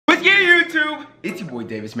YouTube? It's your boy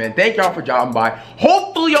Davis, man. Thank y'all for dropping by.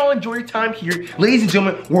 Hopefully y'all enjoy your time here. Ladies and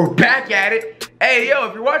gentlemen, we're back at it. Hey, yo,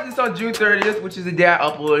 if you're watching this on June 30th, which is the day I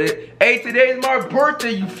uploaded, hey, today is my birthday,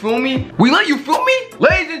 you feel me? You feel me?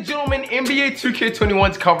 Ladies and gentlemen, NBA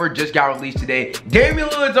 2K21's cover just got released today. Damian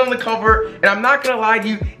Lillard's on the cover, and I'm not gonna lie to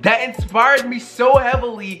you, that inspired me so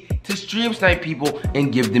heavily to stream snipe people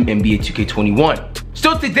and give them NBA 2K21.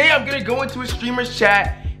 So today I'm gonna go into a streamer's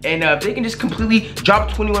chat, and if they can just completely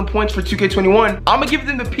drop 21 points for 2K21, I'm gonna give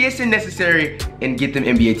them the PSN necessary and get them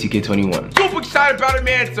NBA 2K21. Super excited about it,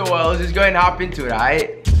 man. So let's just go ahead and hop into it, all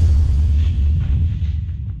right?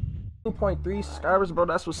 2.3 subscribers, bro.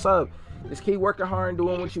 That's what's up. Just keep working hard and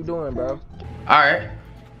doing what you're doing, bro. All right.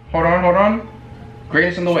 Hold on.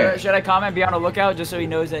 Greatness on the way. Should I comment? Be on the lookout just so he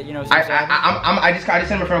knows that, you know. I just sent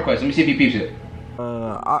him a friend request. Let me see if he peeps it.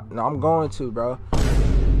 No, I'm going to, bro.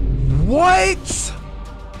 What?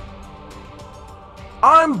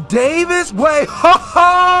 I'm Davis? Wait, ho ho!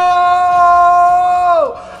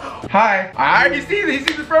 Hi. I already see this. He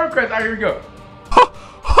sees the friend request. All right, here we go.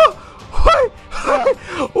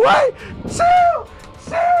 Wait,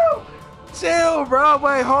 chill, bro.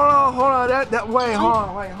 Wait, hold on. Wait, hold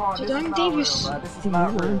on. Dude, I'm Davis. This is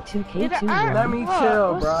not real. 2K2. Let me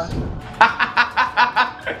chill, bro.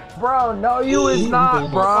 Bro, no, you is not,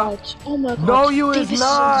 bro. Oh my god. No, you is Davis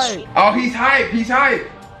not. Oh, he's hype. You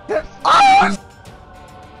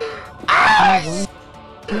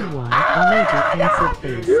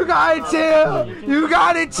gotta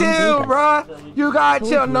chill, bro. You gotta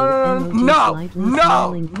chill. No.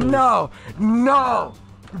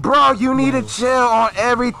 Bro, you need to chill on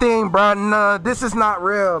everything, bro. No, this is not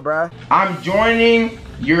real, bro. I'm joining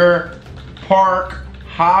your park.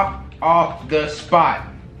 Hop off the spot.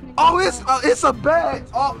 Oh, it's a bet.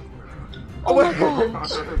 Oh my god.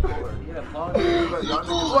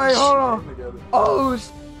 Wait, hold on. Oh.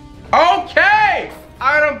 Okay!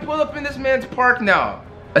 I done pull up in this man's park now.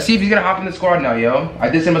 Let's see if he's gonna hop in the squad now, yo. I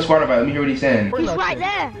did send him a squad invite. Let me hear what he's saying. He's right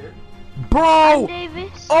there. Bro!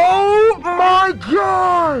 Davis. Oh my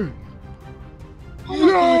god!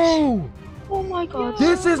 Yo! Oh my god.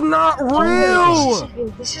 This is not real!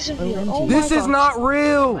 This isn't real. Oh this is not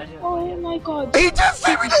real! Oh my god. He just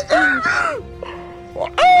sent me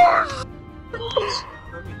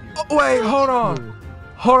Wait, hold on.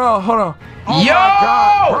 Oh Yo! my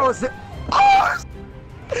god,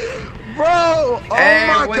 bro, oh hey,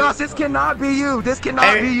 my gosh, this cannot be you. This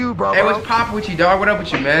cannot be you, bro. Hey, what's poppin' with you, dog? What up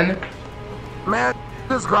with you, man? Man,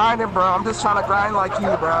 just grinding, bro. I'm just trying to grind like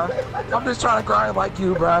you, bro.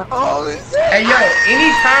 Oh, hey, yo,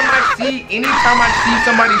 anytime I see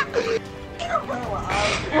somebody.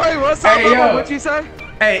 Wait, what's up, bro? What you say?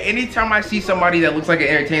 Hey, anytime I see somebody that looks like an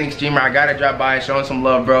entertaining streamer, I gotta drop by and show them some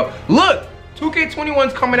love, bro. Look,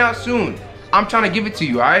 2K21's coming out soon. I'm trying to give it to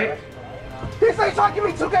you, alright? This ain't trying to give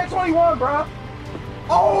me 2K21, bro.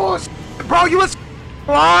 Oh, bro, you was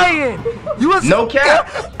lying. You was no cap.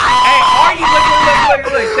 Hey, are you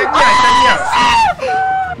look? Check me out.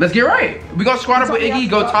 Let's get right. We gonna squad up with Iggy,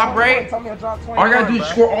 go top right. All I gotta do is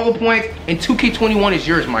score all the points, and 2K21 is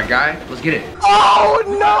yours, my guy. Let's get it. Oh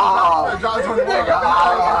no! Oh my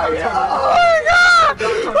god!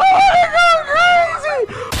 Crazy!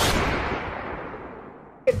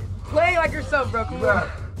 Play like yourself, bro. Come on.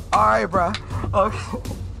 Alright, bro. Okay.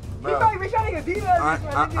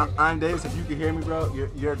 I'm Davis. If you can hear me, bro,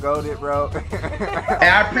 you're goated, bro. Hey,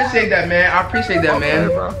 I appreciate that, man.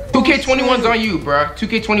 2K21's on you, bro.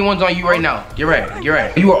 2K21's on you right now. Get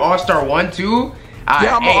right. You are All-Star 1, 2?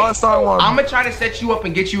 Yeah, I'm an All-Star 1. I'm gonna try to set you up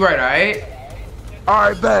and get you right, alright?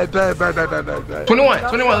 Alright, bet. 21,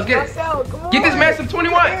 let's get it. Get this man some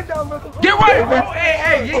 21. Get right, bro.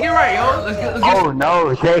 Hey, get right, yo. Let's get it. Oh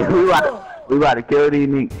no, Jay, we about to kill these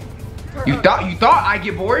niggas. You thought I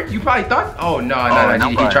get bored? You probably thought? Oh no,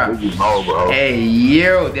 he tried. Bro. Hey,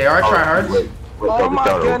 yo, they are tryhards. Oh my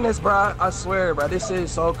goodness, bro. I swear, bro, this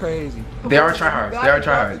is so crazy. They are tryhards.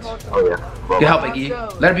 Oh yeah. Good help, Iggy.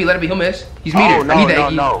 Let it be. He'll miss. He's metered. I need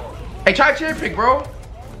that, Iggy. No. Hey, try a cherry pick, bro.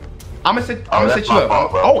 I'm gonna set you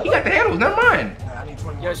up. Oh, he got the handles. Never mind.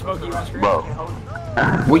 Yo, Smokey, you want screen? Bro.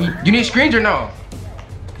 What, you need screens or no?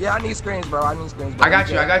 Yeah, I need screens, bro. I got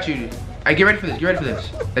you. Alright, get ready for this.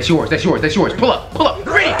 That's yours. Pull up.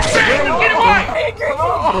 Ready. Get it right.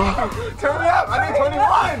 Turn me up. I need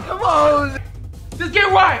 21. Come on. Just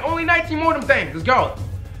get right. Only 19 more of them things. Let's go.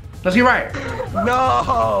 Let's get right.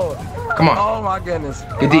 No. Come on. Oh my goodness.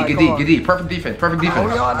 Good D. Perfect defense. We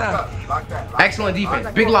on now. Excellent defense.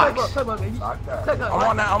 Big locks. I'm on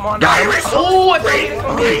now. Oh, hey,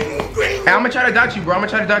 I'm gonna try to dot you, bro.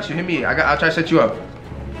 Hit me. I'll try to set you up.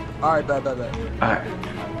 Alright, bet. Alright.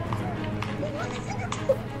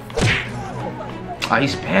 Oh,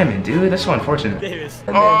 he's spamming, dude. That's so unfortunate. Davis.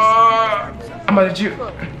 I'm about to shoot.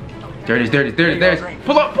 There it is, there it is, there it is, there it is.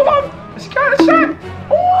 Pull up, pull up. Let's got a shot.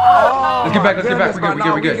 Oh. Let's get back, let's get back. We're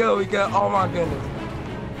good, we're good, We good. Oh my goodness.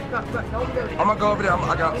 I'm gonna go over there.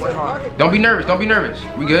 I got one hard. Don't be nervous, don't be nervous.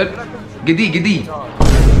 We good? Get D, get D.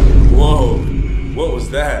 Whoa, what was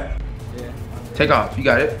that? Take off, you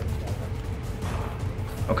got it.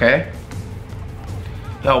 Okay.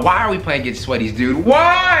 Yo, why are we playing Get Sweaties, dude?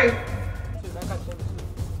 Why?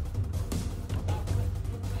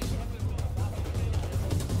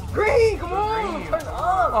 Green, come on. Turn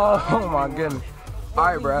up. Oh my goodness. All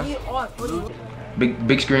right, bro.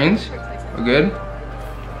 Big screens. We're good.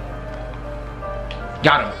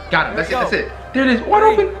 Got him, got him. That's it, that's it. There it is, wide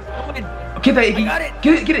open. Get that, Iggy.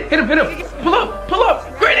 Get it, hit him, hit him. Pull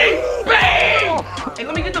up, Greeny, bang! Hey,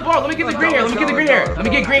 let me get the ball, let me get the green hair, let me get the green hair. Let me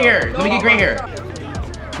get green hair, let me get green hair.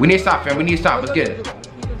 We need to stop, fam, we need to stop, let's get it.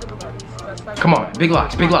 Come on, big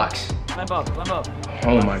locks, big locks. Climb up, climb up.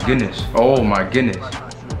 Oh my goodness, oh my goodness.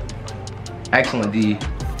 Excellent, D.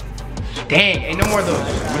 Dang, ain't no more of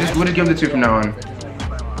those. We'll just give the 2 from now on.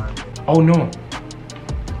 Oh no.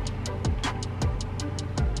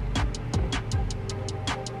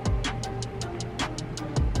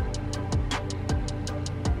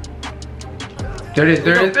 There it is,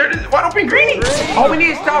 there it is, there it is. Wide open Greeny. All we need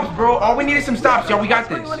is stops, bro. All we need is some stops, y'all. We got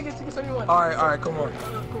this. All right, come on.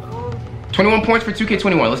 21 points for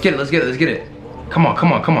 2K21. Let's get it, let's get it, let's get it. Come on,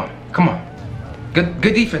 come on, come on, come on. Good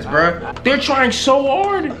defense, bro. They're trying so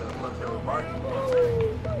hard.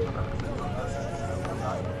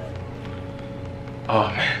 Oh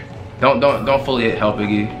man. Don't fully help,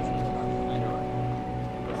 Iggy.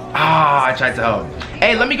 Ah, I tried to help.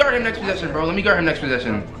 Hey, let me guard him next possession, bro. Let me guard him next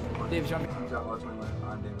possession. Davis, you want me?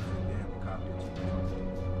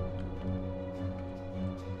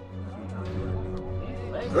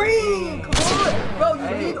 Green, come on, bro.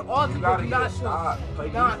 You need all the ball. You gotta stop.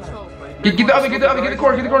 Get the other, get the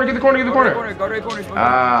corner. Go to the corner, Smokey.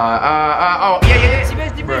 Oh, yeah.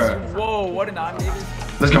 Davis. Bruh. Whoa, what an on, Davis.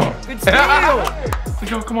 Let's go. Good steal. Let's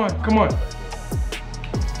go, come on. Go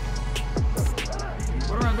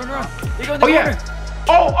around. He goes in the Oh, yeah. corner.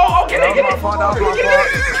 Oh, get it. That was my fault.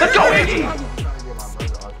 Let's go, Iggy.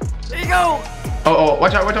 There you go. Oh,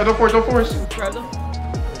 watch out, don't force. Grab them.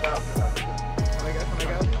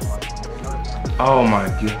 Oh my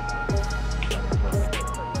god.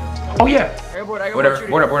 Oh yeah. Airboard, I got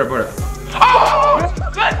Whatever. Oh!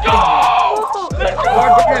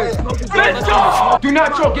 Let's go! Do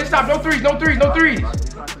not choke. Get stopped. No threes. No threes. No threes.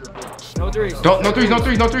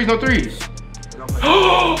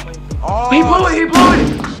 He blew it.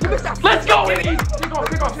 Let's go, Iggy.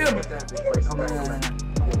 Take off him.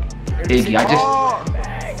 Iggy,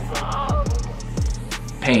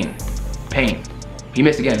 Pain. He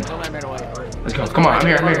missed again. Let's go. Come on, I'm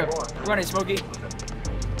here. Run it, Smokey.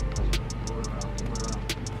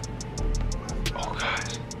 Oh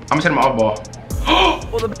gosh. I'm gonna send him off ball.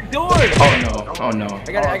 Oh, the big door. Oh no.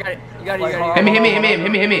 I got it. You got it.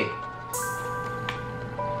 Hit me.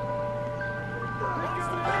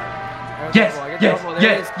 Yes.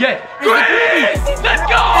 Let's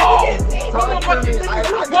go!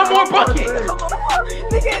 One more bucket.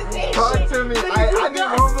 Talk to me. I need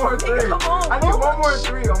one more 3. I need one more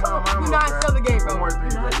 3 on my mama. Do not sell the game, bro. One more 3.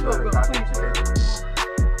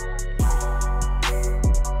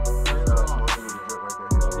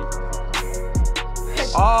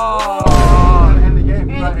 Oh! End the game.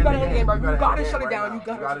 You gotta end the game, bro. You gotta shut it down. You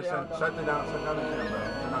gotta shut it down. Shut down the game, bro.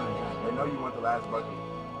 They know you want the last bucket.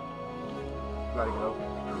 You gotta get open.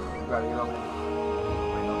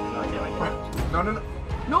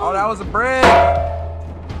 No. Oh, that was a break.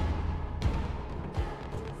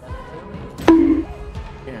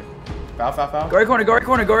 Here. Foul. Go right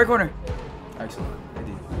corner. Excellent.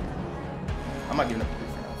 I'm not giving up.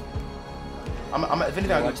 I'm if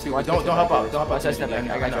anything, I'll give 2. Don't help out. Watch that step back.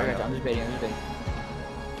 I got you. I'm just baiting.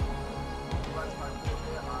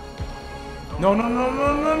 No.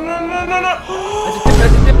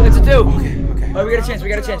 That's a 2. Okay. Oh, we got a chance.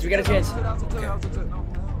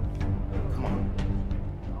 Come on.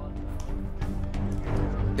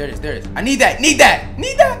 There it is. I need that.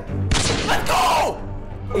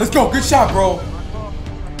 Let's go. Good shot, bro.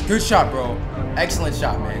 Excellent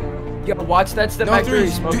shot, man. You gotta watch that step No back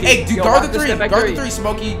threes. three, Smokey. Hey, Yo, guard watch the 3. step back Guard the 3,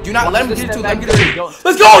 Smokey. Do not Watch let him the get step to back it. three. Don't-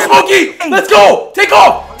 Let's go, Smokey. Let's go. Take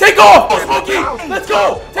off. Smokey. Let's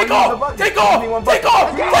go. Take off.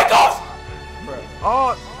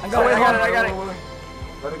 Oh, I got it.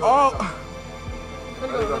 Oh.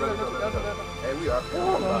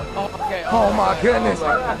 Oh, okay. Oh my goodness. My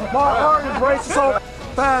heart is racing so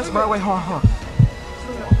fast, bro. Wait, hold on.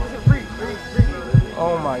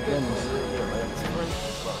 Oh my goodness.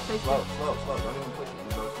 Slow. Don't even push it. You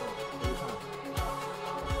go slow. Take your time.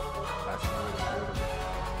 That's really.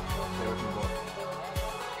 Stay with me, boy.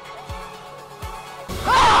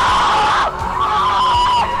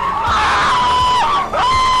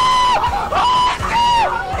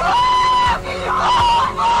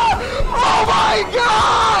 Oh my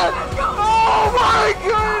God! Oh my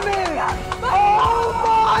goodness! Oh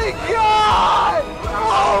my God!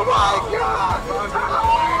 Oh my God!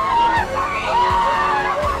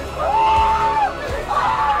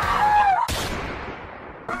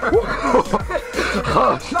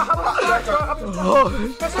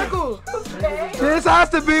 This has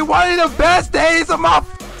to be one of the best days of my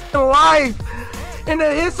life. In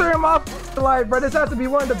the history of my life, bro. This has to be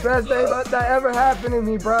one of the best days that ever happened to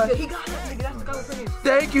me, bro.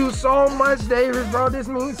 Thank you so much, Davis, bro. This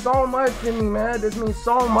means so much to me, man. This means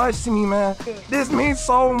so much to me, man. This means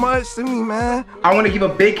so much to me, man. I want to give a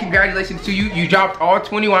big congratulations to you. You dropped all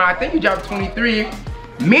 21. I think you dropped 23,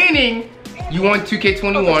 meaning you won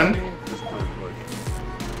 2K21.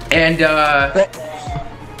 And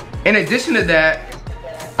in addition to that,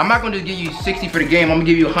 I'm not going to give you 60 for the game. I'm going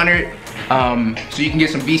to give you 100 so you can get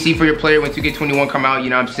some BC for your player when 2K21 come out, you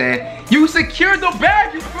know what I'm saying? You secured the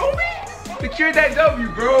bag, you feel me? Secured that W,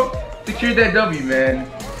 bro. Secured that W, man.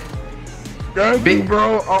 Thank you,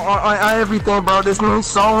 bro, on everything, bro. This means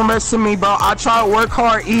so much to me, bro. I try to work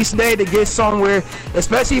hard each day to get somewhere,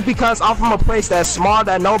 especially because I'm from a place that's small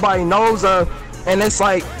that nobody knows of, and it's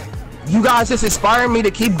like, you guys just inspire me to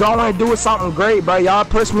keep going and doing something great, bro. Y'all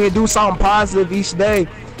push me to do something positive each day,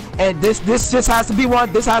 and this just has to be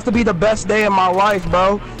this has to be the best day of my life,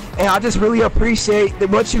 bro. And I just really appreciate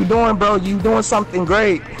what you doing, bro. You doing something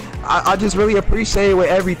great. I just really appreciate it with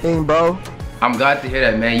everything, bro. I'm glad to hear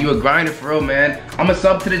that, man. You a grinder for real, man. I'm a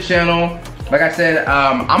sub to the channel. Like I said,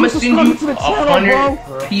 I'm gonna send you 100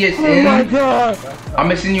 PSN. Oh my God. I'm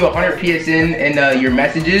gonna send you 100 PSN in your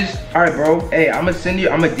messages. All right, bro. Hey, I'm gonna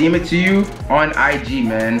DM it to you on IG,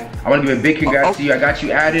 man. I wanna give a big congrats to you. I got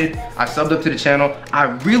you added. I subbed up to the channel. I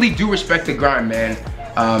really do respect the grind, man.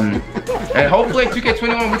 And hopefully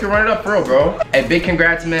 2K21 we can run it up for real, bro. Hey, big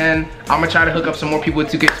congrats, man. I'm gonna try to hook up some more people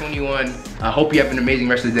with 2K21. I hope you have an amazing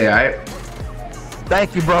rest of the day, all right?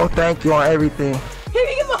 Thank you, bro. Thank you on everything. Can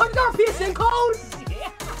you give me a $100 PSN code?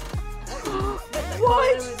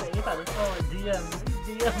 What?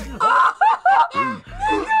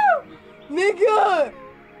 Nigga!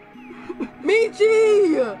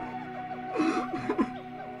 Michi!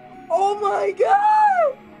 Oh my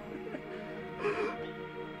God!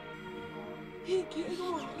 He gave me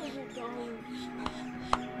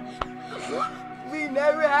 $100. We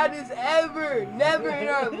never had this ever! Never in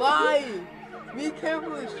our life! We came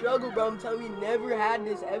from the struggle, bro. I'm telling you, we never had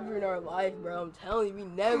this ever in our life, bro. I'm telling you, we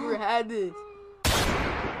never had this.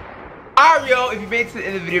 Alright, yo, if you made it to the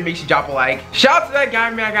end of the video, make sure you drop a like. Shout out to that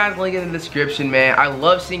guy, man. I got his link in the description, man. I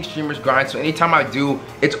love seeing streamers grind, so anytime I do,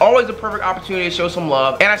 it's always a perfect opportunity to show some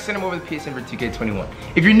love. And I send them over the PSN for 2K21.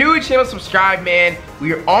 If you're new to the channel, subscribe, man.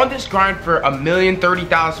 We are on this grind for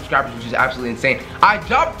 1,030,000 subscribers, which is absolutely insane. I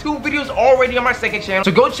dropped 2 videos already on my second channel,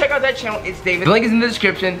 so go check out that channel. It's Davis. The link is in the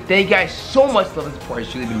description. Thank you guys so much for the love and support.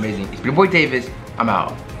 It's truly been amazing. It's been your boy Davis. I'm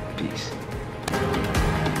out. Peace.